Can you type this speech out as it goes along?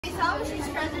Tom should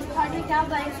start this project out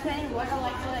by explaining what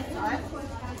electrolytes are.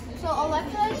 So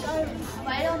electrolytes are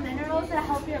vital minerals that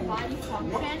help your body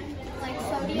function, like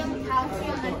sodium,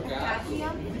 calcium, and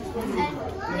potassium.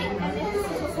 And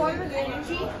it's a form of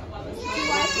energy to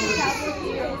life and travel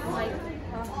through like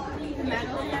the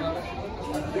metals and everything.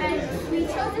 And we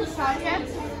chose this project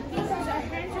because our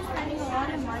parents are spending a lot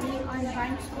of money on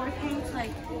buying sport drinks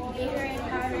like Gatorade,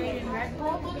 Powerade, and Red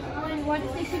Bull. And what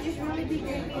if they could just really be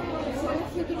drinking? What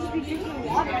if we could just be drinking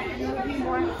water and it would be have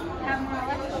more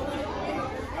electrolytes?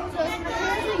 So the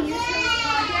materials we use for this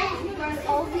project are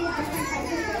all these different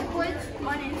types of liquids,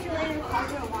 uninsulated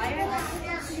copper wire,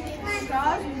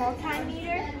 straws,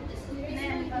 multimeter,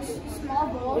 then small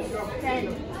bowls, then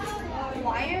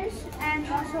wires, and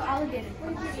also alligator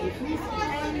clips.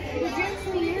 And the drinks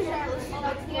we use are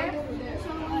up here. So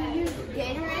we use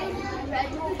Gatorade, Red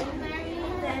Bull, Blueberry,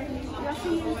 then we also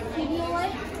use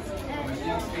Pedialyte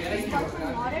and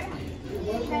sparkling water.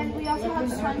 Then we also have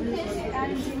Sunkist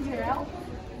and ginger ale.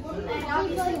 And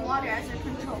obviously water as a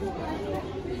control.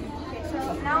 Okay, so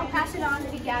now I'll pass it on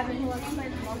to Gavin, who will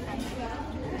explain the multimeter.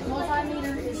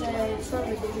 Multimeter is a sort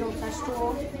of a digital test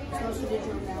tool. It's mostly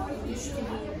digital now. It used to be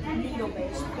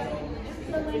needle-based, but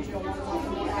the digital one is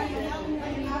more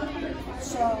accurate.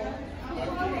 So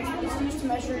it's used to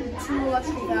measure two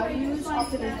electrical values,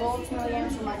 often in volts,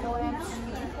 milliamps, or microamps.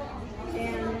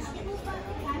 And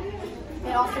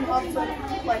it often helps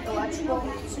with like electrical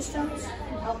systems,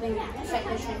 helping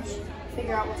technicians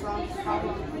figure out what's wrong with the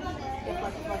problem. If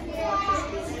like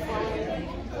electricity is flowing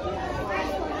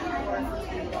or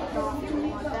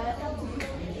like that.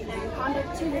 And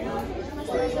conductivity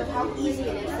measures how easy it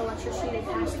is for electricity to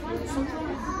pass through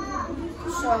something.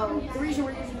 So the reason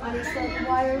we're using uninsulated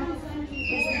wire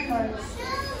is because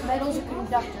metal is a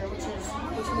conductor, which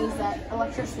means that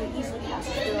electricity easily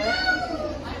passes through it.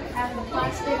 And the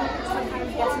plastic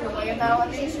sometimes gets in the way of that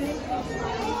electricity.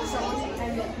 So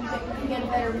and you get a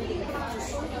better reading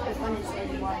just with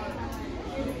uninsulated wire.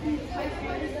 In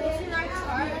our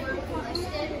chart, we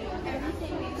listed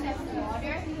everything except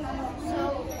water. So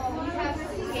we have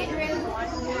Gatorade 1,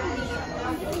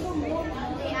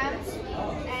 the amps,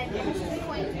 and it's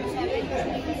 2.37,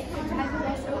 which has the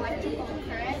most electrical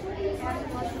current, and has the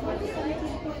most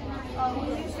electrolytes. We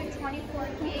used a 24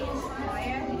 gauge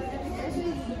wire,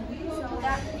 so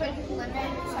that could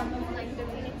limit some of like the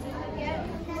readings we could get.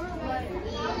 But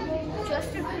just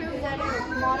to prove that our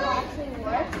model actually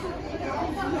works,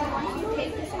 once you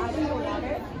take this out of the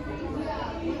water,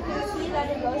 you can see that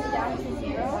it goes down to 0.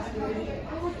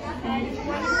 And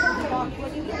when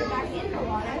you put it back in the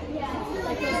water,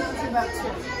 it goes to about 2.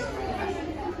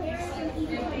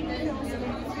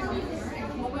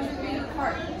 What was your favorite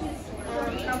part?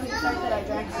 Probably the fact that I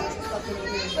drank it was fucking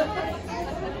amazing.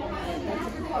 That's a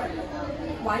good part.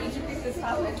 Why did you pick this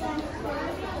topic?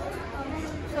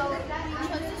 So we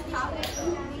chose this topic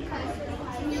because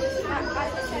as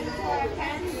I said before, our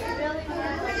parents really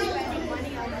weren't like spending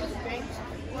money on these drinks,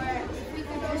 where we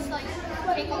could just like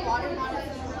take a water bottle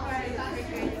or a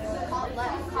refrigerator,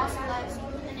 cost less,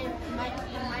 and it might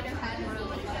have had more to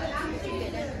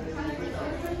get in.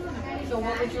 So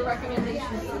what would your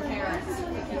recommendation for parents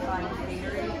if you find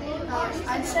Gatorade?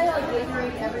 I'd say like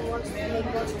Gatorade every once maybe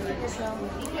once a week or so.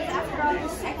 Because after all, the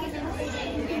second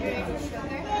ingredient in Gatorade is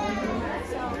sugar.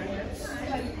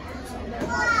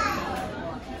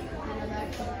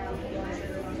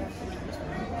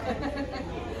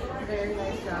 Very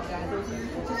nice job, guys. Was you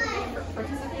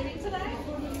participating today?